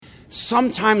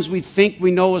sometimes we think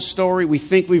we know a story. We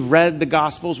think we've read the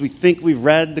Gospels. We think we've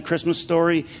read the Christmas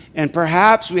story. And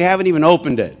perhaps we haven't even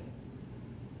opened it.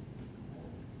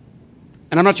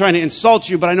 And I'm not trying to insult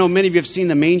you, but I know many of you have seen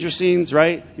the manger scenes,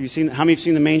 right? How many have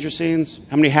seen the manger scenes?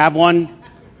 How many have one?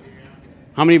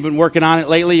 How many have been working on it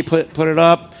lately? You put it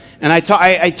up. And I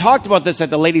talked about this at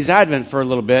the Ladies' Advent for a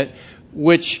little bit,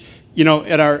 which, in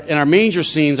our manger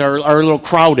scenes are a little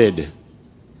crowded.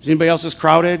 Is anybody else's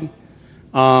crowded?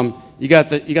 You got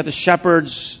the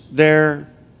shepherds there.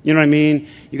 You know what I mean?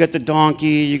 You got the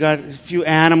donkey. You got a few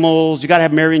animals. You got to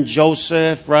have Mary and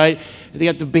Joseph, right? You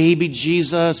got the baby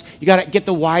Jesus. You got to get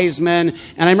the wise men.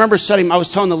 And I remember I was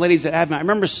telling the ladies at Advent, I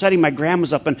remember setting my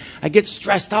grandmas up, and I get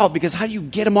stressed out because how do you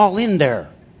get them all in there?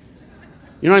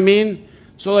 You know what I mean?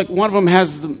 So like one of them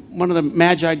has one of the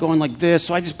magi going like this,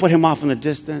 so I just put him off in the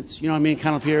distance. You know what I mean?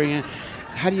 Kind of peering in.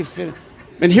 How do you fit it?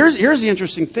 And here's the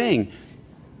interesting thing.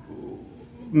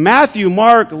 Matthew,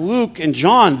 Mark, Luke, and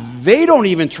John, they don't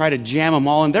even try to jam them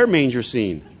all in their manger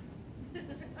scene.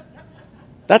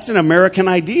 That's an American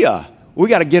idea. We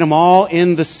got to get them all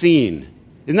in the scene.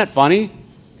 Isn't that funny?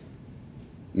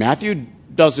 Matthew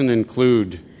doesn't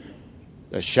include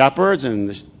the shepherds,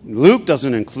 and Luke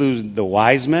doesn't include the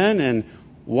wise men. And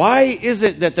why is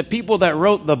it that the people that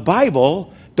wrote the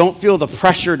Bible don't feel the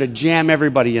pressure to jam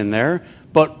everybody in there,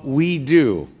 but we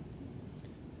do?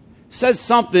 Says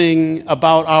something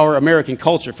about our American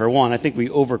culture, for one. I think we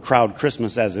overcrowd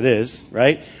Christmas as it is,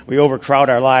 right? We overcrowd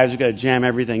our lives. We've got to jam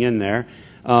everything in there.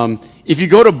 If you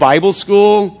go to Bible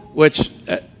school, which,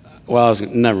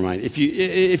 never mind. If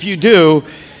you do,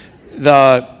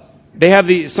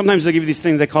 sometimes they give you these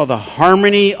things they call the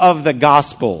harmony of the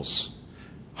Gospels.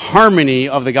 Harmony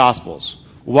of the Gospels.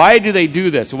 Why do they do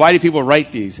this? Why do people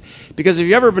write these? Because if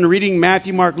you've ever been reading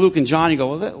Matthew, Mark, Luke, and John, you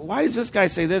go, well, why does this guy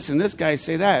say this and this guy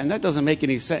say that? And that doesn't make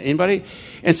any sense. Anybody?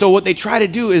 And so what they try to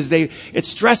do is it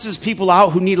stresses people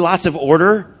out who need lots of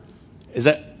order.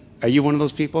 Are you one of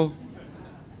those people?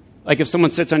 Like if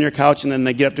someone sits on your couch and then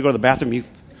they get up to go to the bathroom, you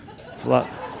flop,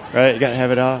 right? You got to have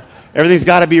it all. Everything's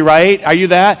got to be right. Are you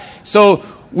that? So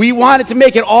we wanted to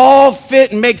make it all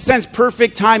fit and make sense,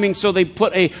 perfect timing. So they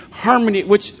put a harmony,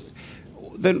 which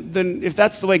then if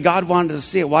that's the way God wanted to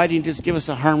see it, why didn't He just give us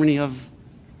a harmony of?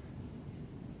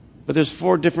 But there's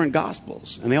 4 different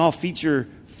Gospels, and they all feature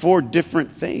 4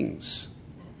 different things.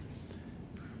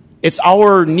 It's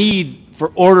our need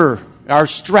for order, our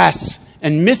stress,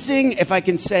 and missing, if I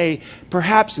can say,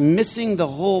 perhaps missing the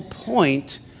whole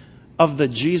point of the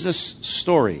Jesus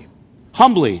story.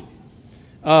 Humbly,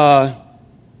 let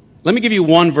me give you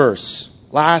one verse.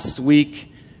 Last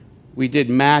week, we did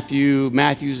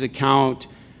Matthew's account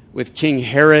with King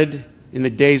Herod, in the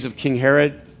days of King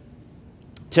Herod.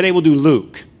 Today we'll do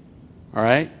Luke, all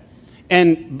right?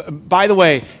 And by the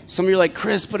way, some of you are like,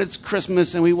 Chris, but it's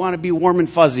Christmas and we want to be warm and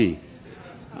fuzzy.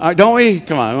 Don't we?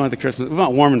 Come on, we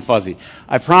want warm and fuzzy.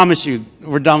 I promise you,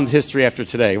 we're done with history after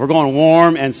today. We're going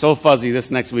warm and so fuzzy this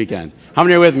next weekend. How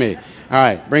many are with me? All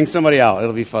right, bring somebody out.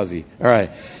 It'll be fuzzy. All right.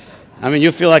 I mean,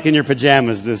 you'll feel like in your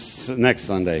pajamas this next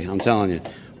Sunday, I'm telling you.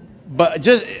 But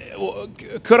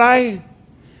could I?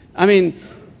 I mean,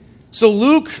 so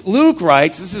Luke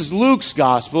writes, this is Luke's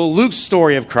gospel, Luke's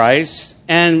story of Christ,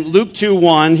 and Luke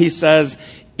 2:1, he says,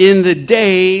 in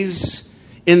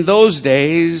those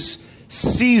days,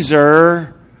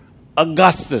 Caesar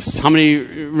Augustus. How many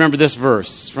remember this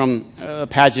verse from a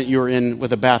pageant you were in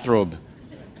with a bathrobe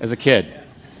as a kid?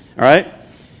 All right?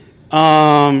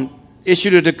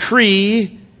 Issued a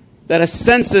decree that a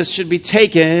census should be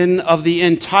taken of the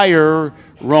entire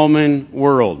Roman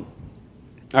world.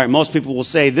 All right, most people will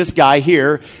say this guy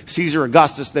here, Caesar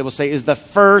Augustus, they will say is the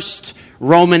first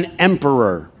Roman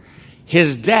emperor.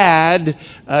 His dad,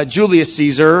 Julius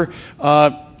Caesar,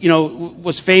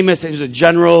 was famous. He was a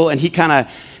general, and he kind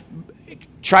of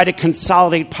tried to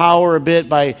consolidate power a bit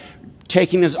by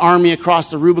taking his army across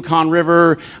the Rubicon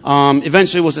River.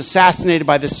 Eventually was assassinated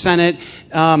by the Senate.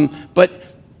 But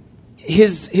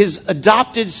his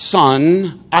adopted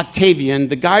son, Octavian,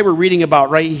 the guy we're reading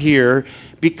about right here,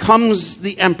 becomes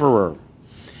the emperor.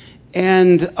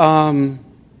 And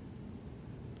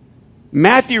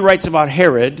Matthew writes about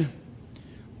Herod.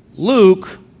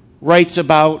 Luke writes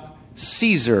about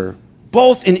Caesar,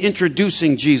 both in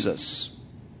introducing Jesus.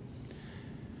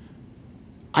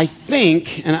 I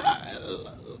think, and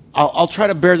I'll try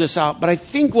to bear this out, but I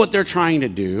think what they're trying to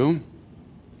do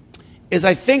is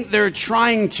I think they're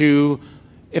trying to,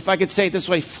 if I could say it this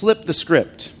way, flip the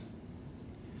script.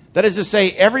 That is to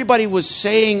say, everybody was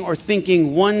saying or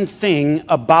thinking one thing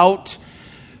about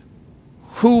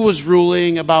who was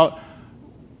ruling, about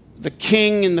the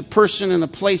king and the person in the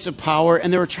place of power,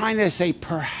 and they were trying to say,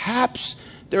 perhaps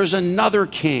there's another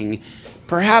king.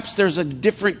 Perhaps there's a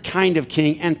different kind of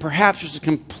king, and perhaps there's a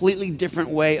completely different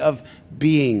way of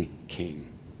being king.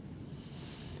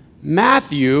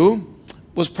 Matthew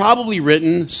was probably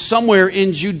written somewhere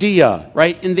in Judea,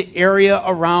 right? In the area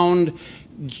around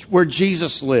where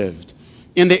Jesus lived,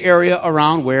 in the area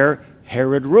around where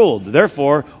Herod ruled.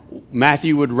 Therefore,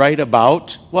 Matthew would write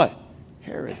about what?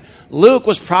 Herod. Luke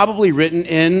was probably written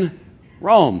in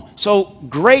Rome. So,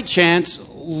 great chance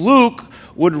Luke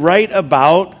would write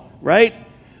about, right,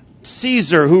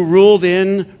 Caesar, who ruled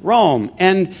in Rome.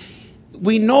 And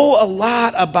we know a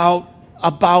lot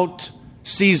about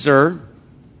Caesar.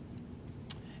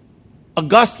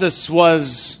 Augustus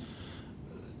was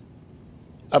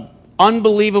an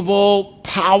unbelievable,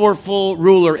 powerful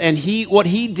ruler. And what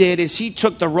he did is he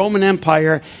took the Roman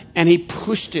Empire and he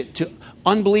pushed it to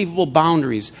unbelievable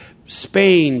boundaries.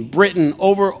 Spain, Britain,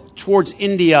 over towards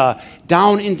India,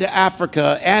 down into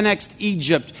Africa, annexed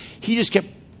Egypt. He just kept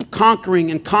conquering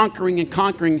and conquering and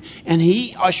conquering, and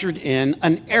he ushered in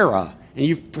an era, and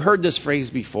you've heard this phrase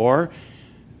before,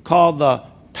 called the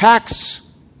Pax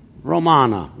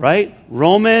Romana, right?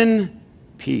 Roman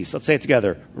peace. Let's say it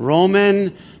together.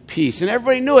 Roman peace. And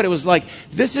everybody knew it. It was like,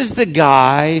 this is the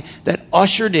guy that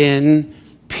ushered in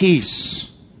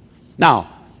peace. Now,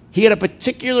 he had a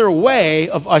particular way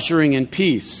of ushering in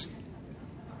peace.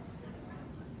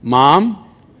 Mom,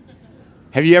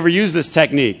 have you ever used this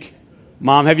technique?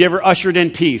 Mom, have you ever ushered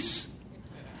in peace?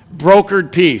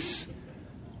 Brokered peace.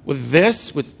 With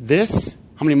this?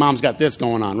 How many moms got this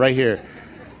going on right here?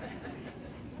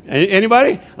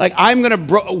 Anybody? Like,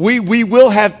 we will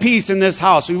have peace in this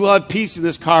house. We will have peace in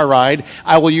this car ride.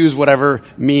 I will use whatever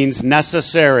means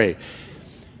necessary.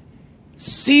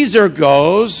 Caesar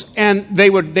goes, and they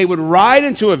would ride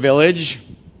into a village,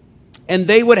 and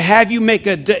they would have you make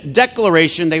a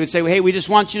declaration. They would say, hey, we just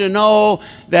want you to know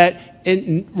that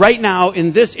right now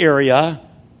in this area,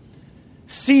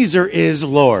 Caesar is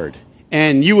Lord.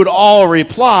 And you would all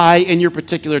reply in your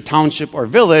particular township or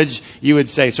village. You would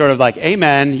say sort of like,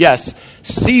 amen, yes,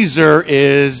 Caesar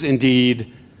is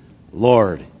indeed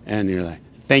Lord. And you're like,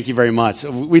 thank you very much.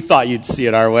 We thought you'd see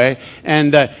it our way.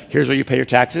 And here's where you pay your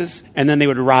taxes. And then they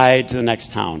would ride to the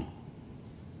next town.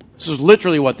 This is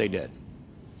literally what they did.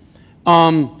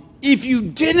 If you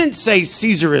didn't say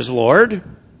Caesar is Lord,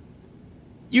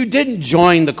 you didn't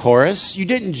join the chorus, you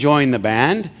didn't join the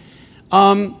band,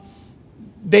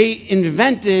 they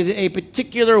invented a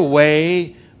particular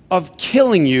way of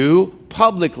killing you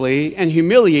publicly and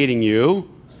humiliating you,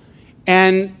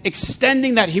 and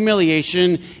extending that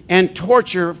humiliation and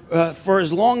torture for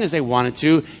as long as they wanted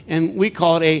to, and we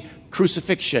call it a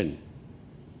crucifixion.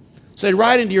 So they'd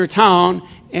ride into your town,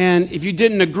 and if you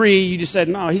didn't agree, you just said,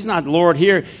 no, he's not Lord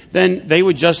here, then they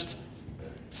would just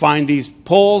find these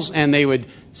poles, and they would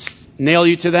nail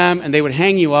you to them, and they would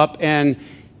hang you up, and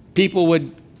people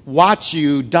would watch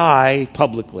you die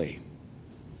publicly.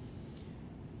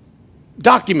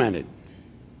 Documented.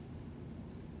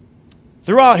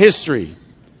 Throughout history,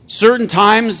 certain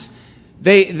times,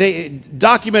 they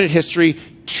documented history,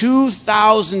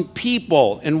 2,000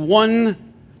 people in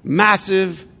one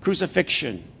massive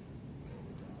crucifixion.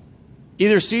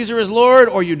 Either Caesar is Lord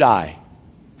or you die.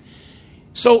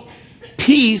 So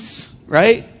peace,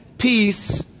 right?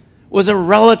 Peace was a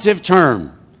relative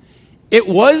term. It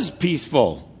was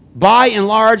peaceful. By and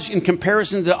large, in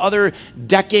comparison to other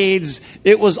decades,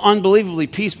 it was unbelievably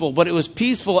peaceful. But it was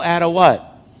peaceful at a what?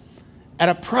 At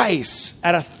a price,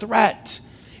 at a threat.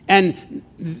 And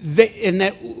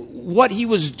that what he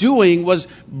was doing was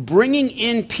bringing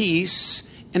in peace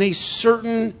in a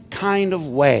certain kind of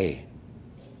way.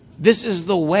 This is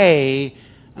the way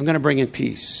I'm going to bring in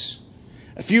peace.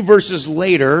 A few verses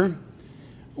later,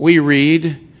 we read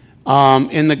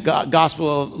in the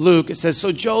Gospel of Luke, it says,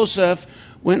 so Joseph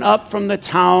went up from the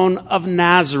town of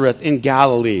Nazareth in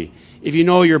Galilee. If you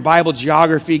know your Bible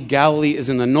geography, Galilee is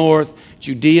in the north,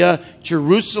 Judea.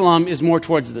 Jerusalem is more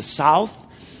towards the south.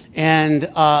 And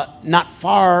not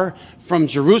far from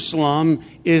Jerusalem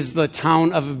is the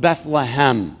town of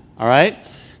Bethlehem. All right?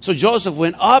 So Joseph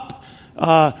went up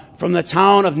from the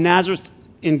town of Nazareth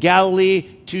in Galilee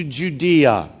to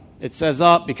Judea. It says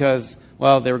up because,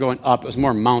 well, they were going up. It was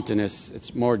more mountainous.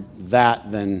 It's more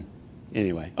that than,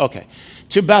 anyway. Okay.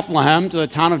 To Bethlehem, to the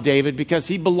town of David, because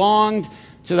he belonged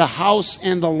to the house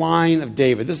and the line of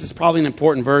David. This is probably an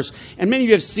important verse. And many of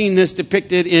you have seen this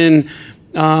depicted in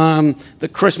the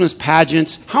Christmas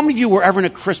pageants. How many of you were ever in a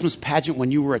Christmas pageant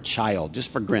when you were a child? Just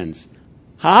for grins.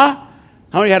 Huh?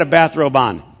 How many had a bathrobe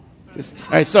on?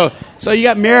 All right, so you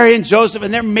got Mary and Joseph,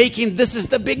 and this is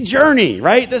the big journey,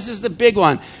 right? This is the big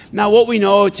one. Now, what we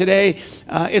know today,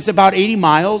 it's about 80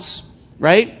 miles,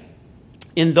 right?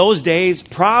 In those days,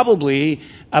 probably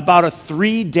about a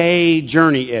 3-day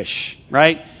journey-ish,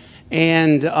 right?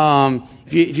 And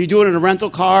if you do it in a rental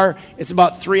car, it's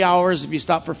about 3 hours if you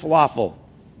stop for falafel,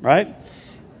 right?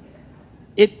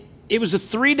 It was a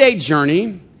 3-day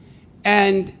journey,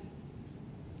 and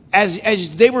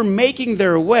as they were making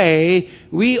their way,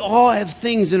 we all have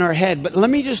things in our head. But let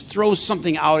me just throw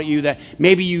something out at you that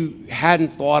maybe you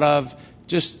hadn't thought of,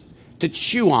 just to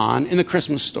chew on in the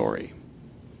Christmas story.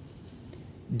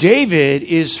 David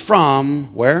is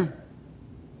from where?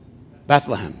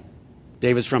 Bethlehem.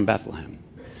 David's from Bethlehem.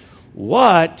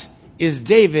 What is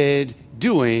David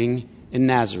doing in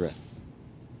Nazareth?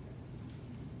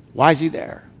 Why is he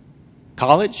there?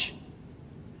 College?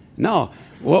 No.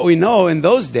 What we know in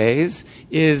those days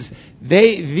is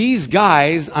these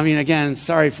guys, I mean, again,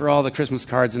 sorry for all the Christmas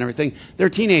cards and everything, they're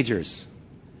teenagers.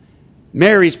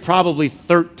 Mary's probably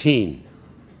 13.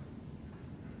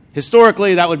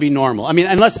 Historically, that would be normal. I mean,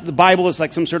 unless the Bible is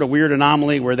like some sort of weird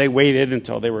anomaly where they waited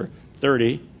until they were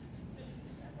 30.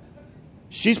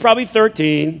 She's probably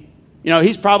 13.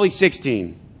 He's probably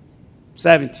 16,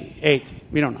 17, 18.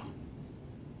 We don't know.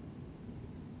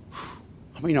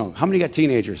 How many got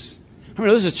teenagers?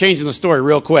 This is changing the story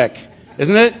real quick,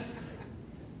 isn't it?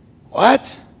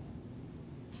 What?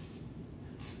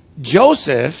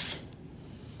 Joseph,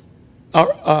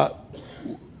 from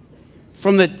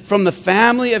the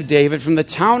family of David, from the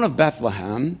town of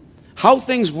Bethlehem, how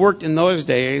things worked in those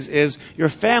days is your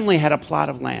family had a plot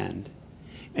of land,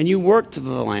 and you worked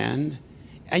the land,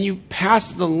 and you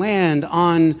passed the land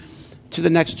on to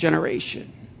the next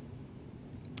generation.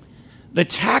 The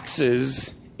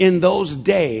taxes in those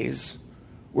days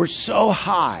were so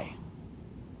high.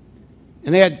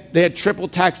 And they had triple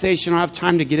taxation. I don't have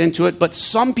time to get into it. But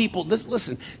some people,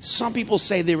 listen, some people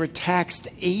say they were taxed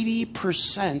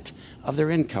 80% of their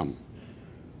income.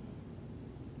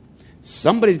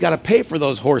 Somebody's got to pay for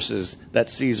those horses that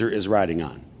Caesar is riding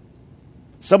on.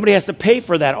 Somebody has to pay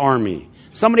for that army.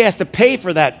 Somebody has to pay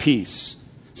for that peace.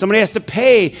 Somebody has to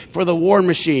pay for the war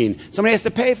machine. Somebody has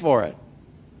to pay for it.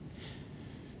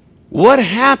 What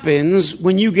happens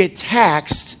when you get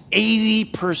taxed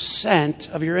 80%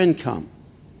 of your income?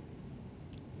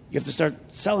 You have to start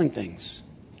selling things.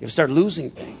 You have to start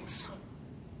losing things.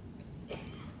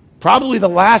 Probably the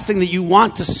last thing that you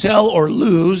want to sell or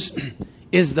lose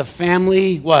is the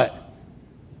family, what?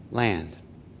 Land.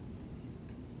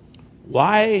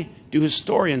 Why do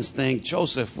historians think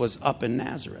Joseph was up in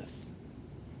Nazareth?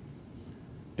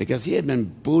 Because he had been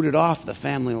booted off the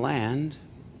family land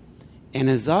and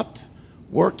is up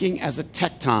working as a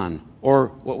tekton, or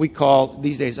what we call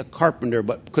these days a carpenter,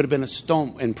 but could have been a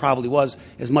stone, and probably was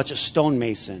as much a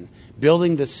stonemason,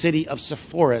 building the city of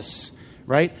Sepphoris,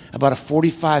 right? About a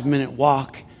 45-minute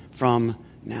walk from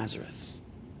Nazareth.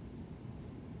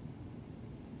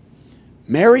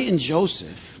 Mary and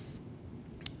Joseph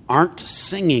aren't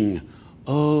singing,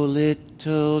 "Oh,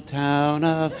 little town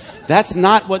of..." That's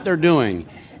not what they're doing.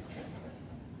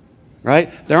 Right?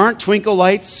 There aren't twinkle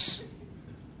lights.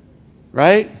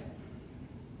 Right?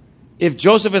 If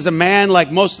Joseph is a man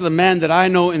like most of the men that I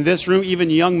know in this room, even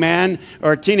a young man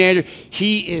or a teenager,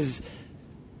 he is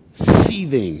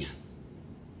seething.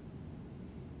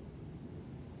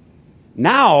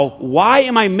 Now, why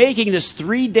am I making this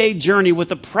 3-day journey with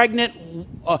a pregnant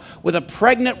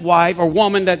wife or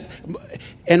woman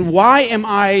and why am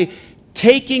I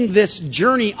taking this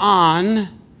journey on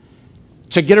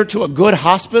to get her to a good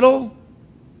hospital?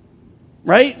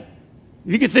 Right?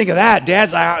 You can think of that.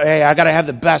 Dad's, hey, I got to have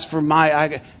the best for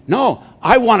no,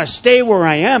 I want to stay where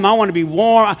I am. I want to be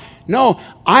warm. No,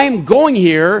 I'm going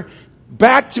here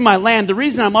back to my land. The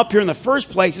reason I'm up here in the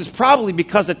first place is probably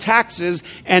because of taxes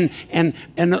and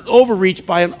overreach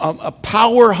by a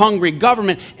power-hungry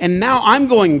government. And now I'm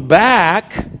going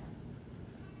back.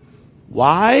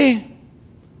 Why?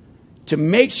 To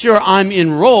make sure I'm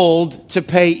enrolled to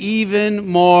pay even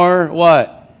more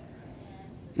what?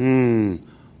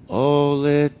 Oh,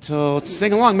 little...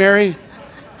 Sing along, Mary.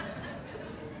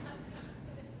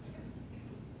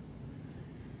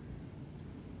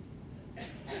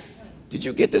 Did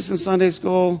you get this in Sunday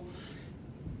school?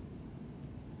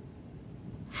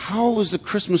 How was the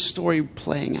Christmas story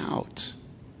playing out?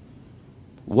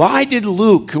 Why did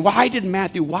Luke, why did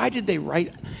Matthew, why did they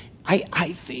write?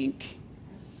 I think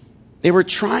they were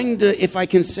trying to, if I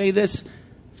can say this,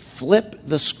 flip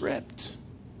the script.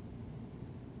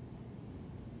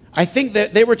 I think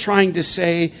that they were trying to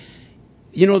say,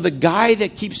 the guy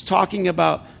that keeps talking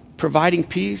about providing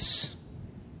peace,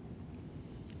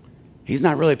 he's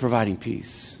not really providing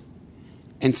peace.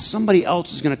 And somebody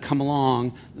else is going to come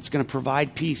along that's going to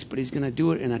provide peace, but he's going to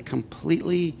do it in a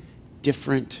completely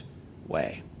different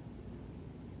way.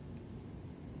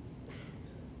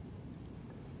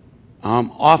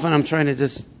 Often I'm trying to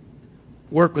just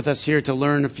work with us here to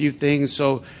learn a few things.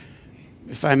 So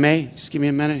if I may, just give me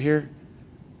a minute here.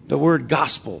 The word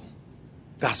gospel.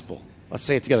 Gospel. Let's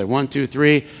say it together. 1, 2,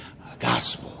 3.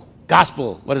 Gospel.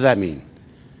 Gospel. What does that mean?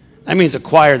 That means a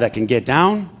choir that can get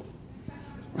down.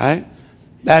 Right?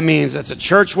 That means it's a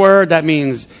church word. That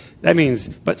means,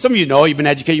 but some of you know, you've been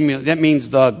educated. That means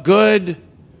the good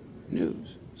news.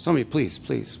 Some of you, please.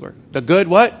 The good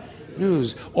what?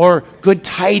 News. Or good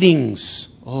tidings.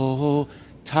 Oh,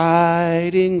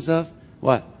 tidings of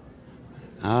what?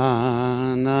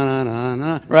 Right?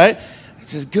 It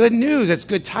says good news. It's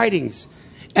good tidings.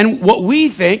 And what we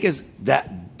think is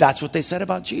that's what they said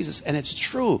about Jesus. And it's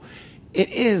true. It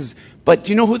is. But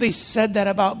do you know who they said that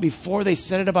about before they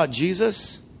said it about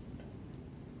Jesus?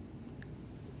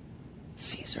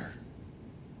 Caesar.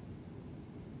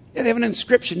 Yeah, they have an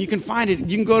inscription. You can find it.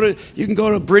 You can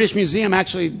go to British Museum.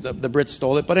 Actually, the Brits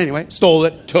stole it. But anyway, stole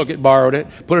it, took it, borrowed it,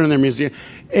 put it in their museum.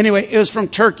 Anyway, it was from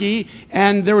Turkey.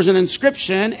 And there was an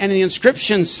inscription. And the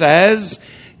inscription says,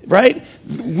 right,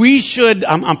 we should,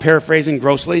 I'm paraphrasing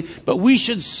grossly, but we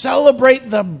should celebrate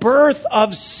the birth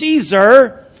of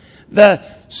Caesar, the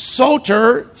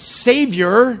Soter,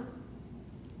 Savior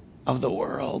of the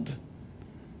world,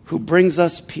 who brings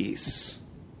us peace.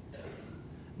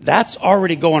 That's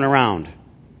already going around.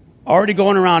 Already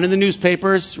going around in the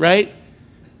newspapers, right?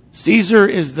 Caesar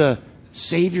is the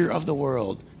Savior of the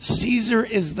world. Caesar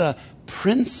is the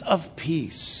Prince of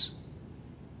Peace.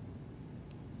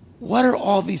 What are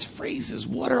all these phrases?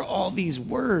 What are all these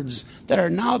words that are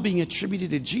now being attributed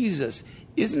to Jesus?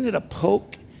 Isn't it a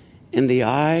poke in the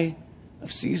eye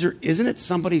of Caesar? Isn't it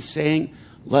somebody saying,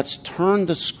 let's turn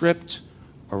the script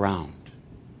around?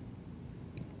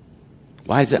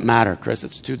 Why does it matter, Chris?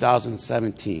 It's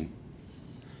 2017.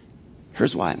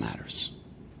 Here's why it matters.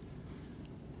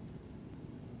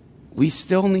 We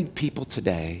still need people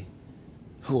today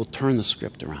who will turn the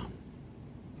script around,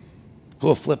 who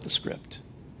will flip the script.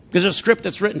 Because there's a script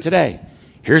that's written today.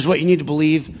 Here's what you need to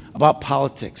believe about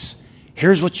politics.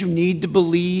 Here's what you need to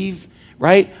believe,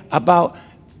 right, about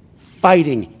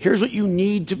fighting. Here's what you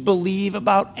need to believe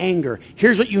about anger.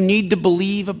 Here's what you need to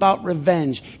believe about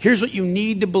revenge. Here's what you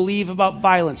need to believe about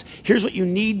violence. Here's what you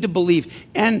need to believe.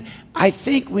 And I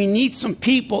think we need some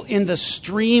people in the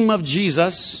stream of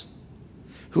Jesus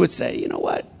who would say, you know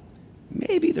what?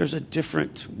 Maybe there's a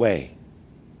different way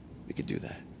we could do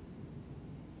that.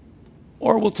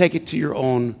 Or we'll take it to your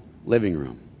own living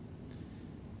room.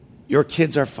 Your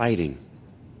kids are fighting.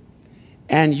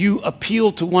 And you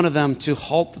appeal to one of them to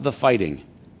halt the fighting.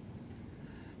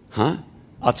 Huh?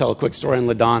 I'll tell a quick story on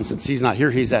Ladon since he's not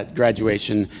here. He's at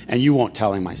graduation, and you won't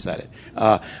tell him I said it.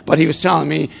 But he was telling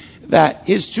me that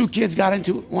his 2 kids got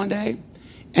into it one day,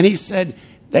 and he said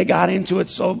they got into it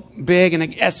so big and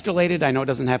it escalated. I know it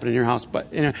doesn't happen in your house,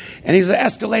 but you know. And he's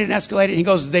escalated. He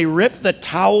goes, they ripped the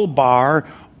towel bar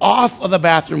off of the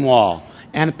bathroom wall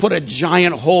and put a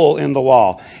giant hole in the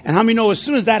wall. And how many know as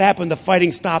soon as that happened, the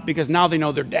fighting stopped because now they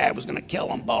know their dad was going to kill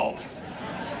them both.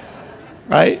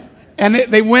 Right? And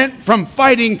they went from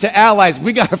fighting to allies.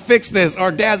 We got to fix this.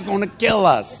 Our dad's going to kill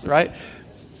us. Right?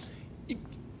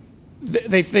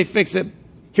 They fix it.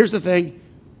 Here's the thing.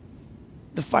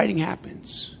 The fighting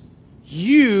happens.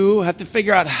 You have to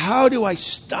figure out, how do I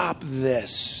stop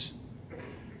this?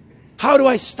 How do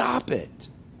I stop it?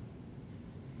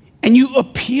 And you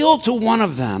appeal to one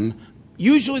of them,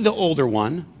 usually the older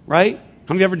one, right?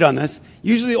 How many of you ever done this?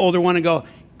 Usually the older one, and go,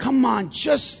 come on,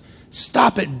 just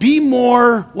stop it. Be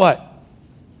more, what?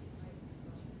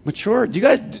 Mature. Do you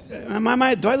guys,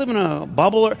 do I live in a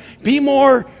bubble? Or be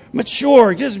more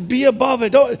mature. Just be above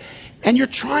it. And you're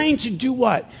trying to do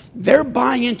what? They're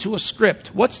buying into a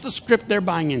script. What's the script they're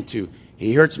buying into?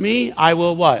 He hurts me, I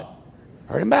will what?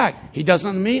 Hurt him back. He does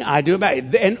something to me, I do it back.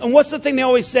 And what's the thing they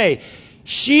always say?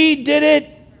 She did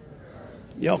it.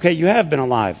 Yeah, okay, you have been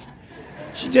alive.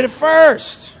 She did it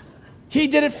first. He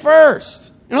did it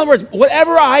first. In other words,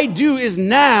 whatever I do is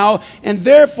now, and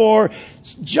therefore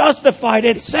justified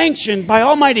and sanctioned by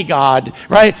Almighty God,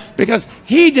 right? Because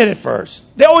He did it first.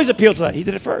 They always appeal to that. He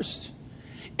did it first.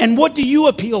 And what do you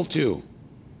appeal to?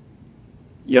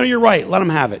 You know, you're right. Let Him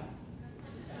have it.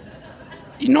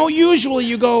 You know, usually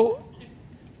you go,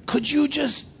 could you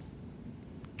just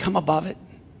come above it?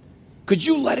 Could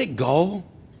you let it go?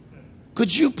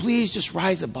 Could you please just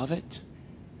rise above it?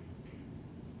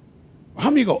 How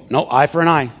many go, no, eye for an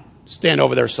eye. Stand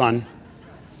over there, son.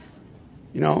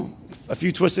 a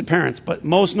few twisted parents, but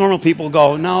most normal people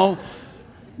go, no,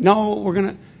 we're going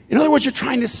to, in other words, you're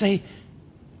trying to say,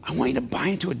 I want you to buy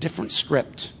into a different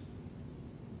script.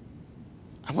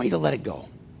 I want you to let it go.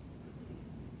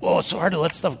 Oh, it's so hard to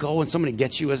let stuff go when somebody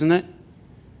gets you, isn't it?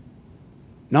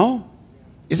 No?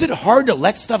 Is it hard to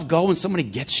let stuff go when somebody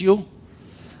gets you?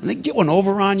 When they get one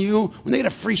over on you? When they get a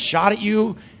free shot at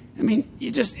you? I mean,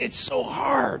 it's so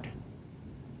hard.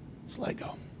 Just let it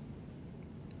go.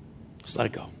 Just let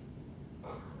it go.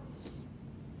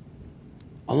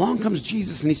 Along comes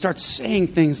Jesus and he starts saying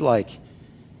things like,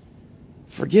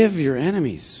 forgive your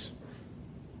enemies.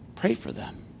 Pray for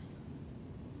them.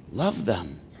 Love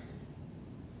them.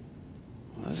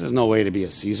 Well, this is no way to be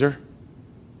a Caesar.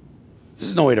 This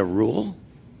is no way to rule.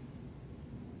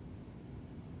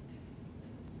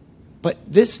 But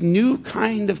this new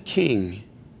kind of king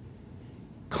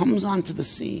comes onto the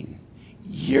scene.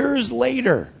 Years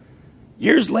later,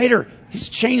 he's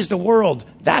changed the world.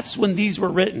 That's when these were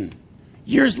written.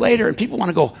 Years later, and people want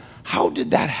to go, how did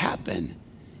that happen?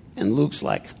 And Luke's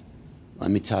like,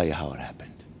 let me tell you how it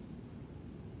happened.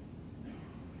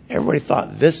 Everybody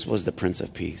thought this was the Prince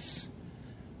of Peace.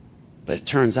 But it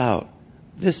turns out,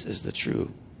 this is the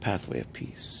true pathway of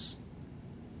peace.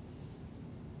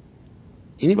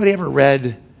 Anybody ever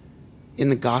read in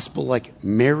the gospel like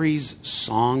Mary's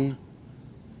song?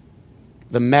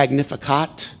 The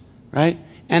Magnificat, right?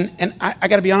 And I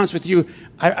got to be honest with you,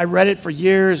 I read it for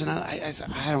years and I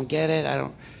said, I don't get it.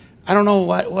 I don't know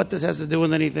what this has to do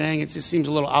with anything. It just seems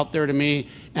a little out there to me.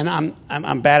 And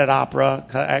I'm bad at opera.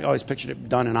 I always pictured it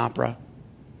done in opera.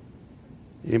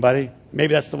 Anybody?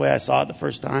 Maybe that's the way I saw it the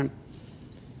first time.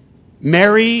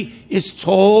 Mary is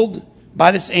told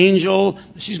by this angel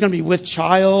she's going to be with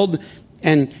child,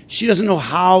 and she doesn't know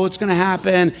how it's going to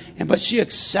happen, but she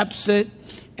accepts it,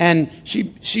 and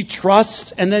she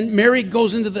trusts. And then Mary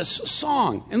goes into this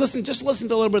song. And just listen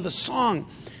to a little bit of the song.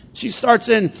 She starts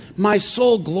in, my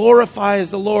soul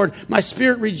glorifies the Lord. My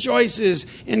spirit rejoices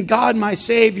in God, my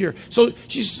Savior. So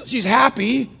she's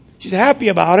happy. She's happy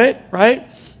about it, right?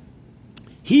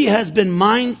 He has been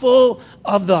mindful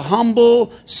of the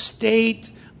humble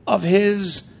state of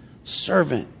his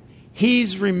servant.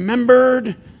 He's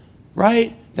remembered,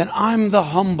 right, that I'm the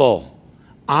humble.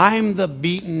 I'm the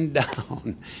beaten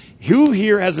down. Who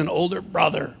here has an older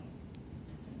brother?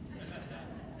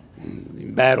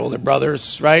 Bad older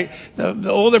brothers, right? The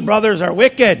older brothers are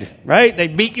wicked, right? They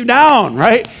beat you down,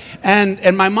 right?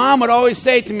 And my mom would always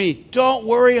say to me, don't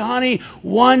worry, honey,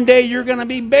 one day you're going to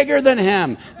be bigger than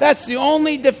him. That's the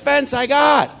only defense I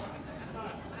got.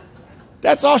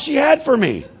 That's all she had for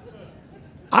me.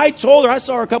 I told her, I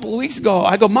saw her a couple of weeks ago,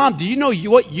 I go, Mom, do you know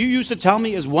what you used to tell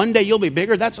me is one day you'll be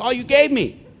bigger? That's all you gave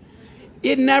me.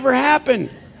 It never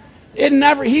happened.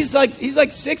 He's like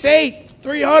 6'8",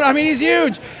 300. I mean, he's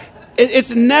huge.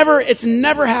 It's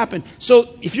never happened.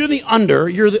 So if you're the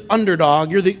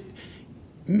underdog,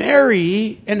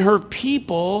 Mary and her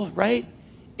people, right?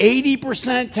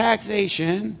 80%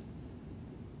 taxation.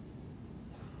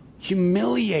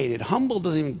 Humiliated. Humble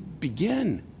doesn't even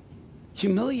begin.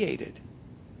 Humiliated.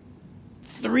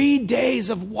 3 days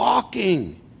of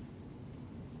walking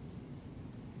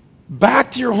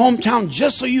back to your hometown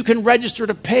just so you can register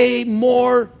to pay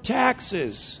more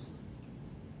taxes.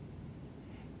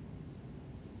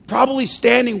 Probably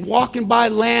walking by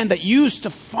land that used to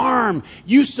farm,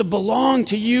 used to belong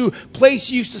to you, place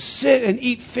you used to sit and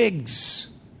eat figs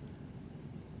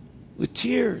with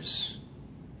tears.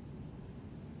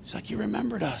 It's like, you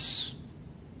remembered us.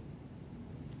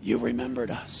 You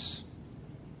remembered us.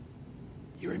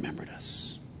 You remembered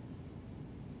us.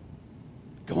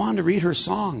 Go on to read her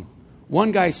song.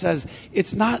 One guy says,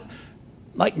 it's not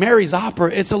like Mary's opera,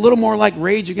 it's a little more like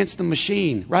Rage Against the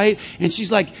Machine, right? And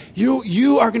she's like,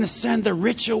 you are going to send the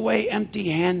rich away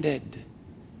empty-handed.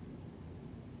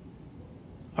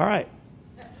 All right.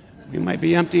 We might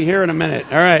be empty here in a minute.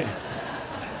 All right.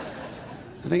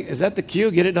 Is that the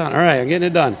cue? Get it done. All right, I'm getting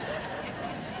it done.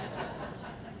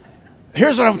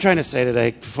 Here's what I'm trying to say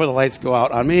today before the lights go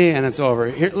out on me and it's over.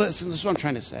 Here, listen, this is what I'm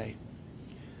trying to say.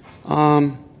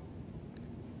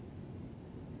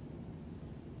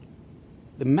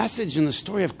 The message in the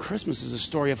story of Christmas is a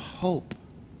story of hope.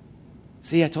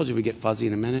 See, I told you we'd get fuzzy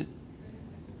in a minute.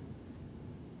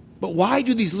 But why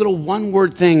do these little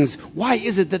one-word things, why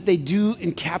is it that they do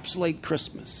encapsulate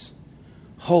Christmas?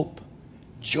 Hope,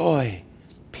 joy,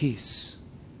 peace.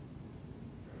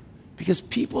 Because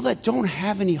people that don't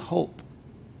have any hope,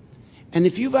 and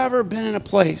if you've ever been in a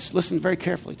place, listen very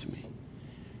carefully to me,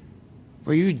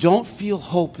 where you don't feel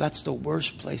hope, that's the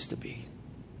worst place to be.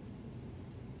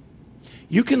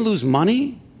 You can lose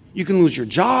money. You can lose your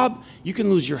job. You can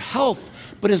lose your health.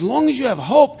 But as long as you have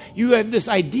hope, you have this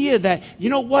idea that, you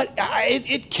know what,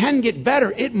 it can get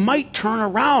better. It might turn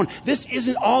around. This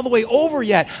isn't all the way over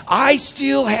yet. I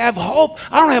still have hope.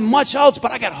 I don't have much else,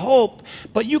 but I got hope.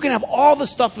 But you can have all the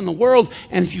stuff in the world,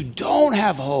 and if you don't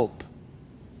have hope,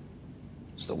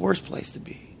 it's the worst place to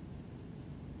be.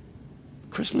 The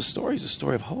Christmas story is a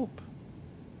story of hope.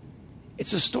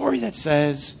 It's a story that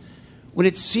says, when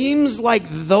it seems like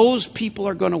those people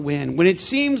are going to win, when it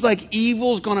seems like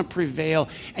evil's going to prevail,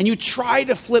 and you try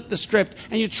to flip the script,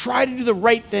 and you try to do the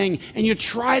right thing, and you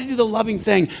try to do the loving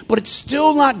thing, but it's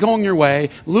still not going your way,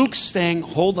 Luke's saying,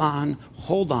 hold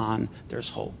on, there's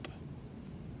hope.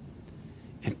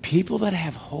 And people that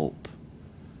have hope,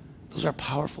 those are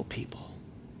powerful people.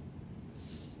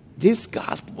 This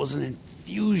gospel was an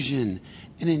infusion,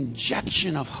 an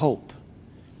injection of hope.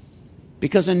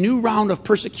 Because a new round of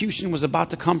persecution was about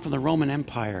to come from the Roman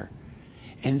Empire.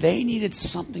 And they needed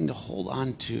something to hold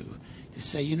on to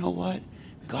say, you know what?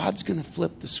 God's going to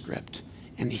flip the script.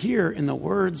 And here, in the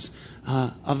words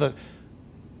of the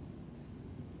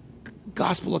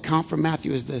gospel account from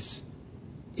Matthew, is this: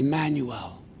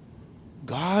 Emmanuel.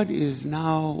 God is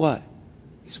now what?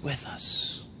 He's with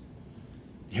us.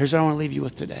 Here's what I want to leave you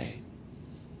with today.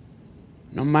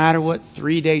 No matter what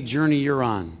 3-day journey you're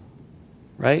on,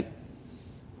 right?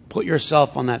 Put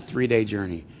yourself on that 3-day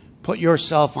journey. Put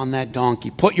yourself on that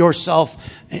donkey. Put yourself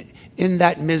in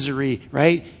that misery,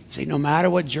 right? Say, no matter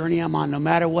what journey I'm on, no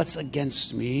matter what's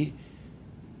against me,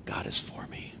 God is for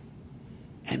me.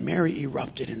 And Mary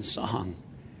erupted in song.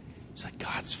 She's like,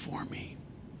 God's for me.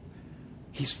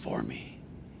 He's for me.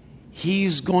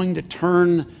 He's going to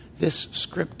turn this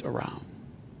script around.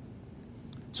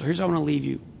 So here's how I want to leave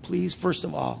you. Please, first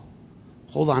of all,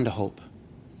 hold on to hope.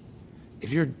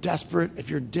 If you're desperate,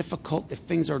 if you're difficult, if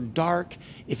things are dark,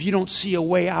 if you don't see a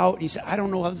way out, you say, I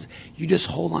don't know how this, you just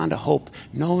hold on to hope,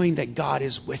 knowing that God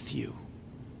is with you.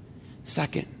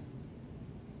 Second,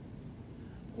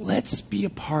 let's be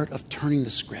a part of turning the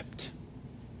script.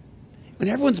 When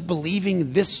everyone's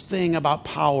believing this thing about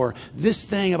power, this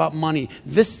thing about money,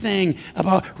 this thing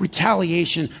about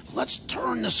retaliation, let's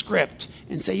turn the script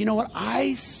and say, you know what?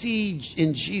 I see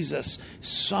in Jesus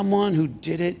someone who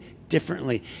did it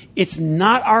differently. It's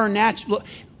not our natural,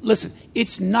 listen,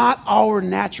 it's not our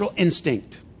natural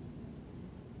instinct.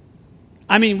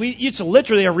 I mean, it's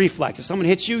literally a reflex. If someone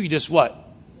hits you, you just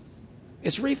what?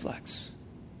 It's reflex.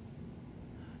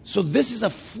 So this is a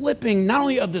flipping not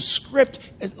only of the script,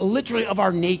 literally of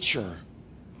our nature,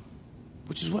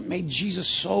 which is what made Jesus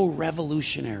so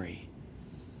revolutionary.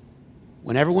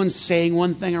 When everyone's saying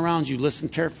one thing around you, listen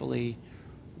carefully,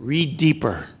 read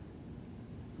deeper.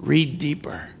 Read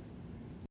deeper.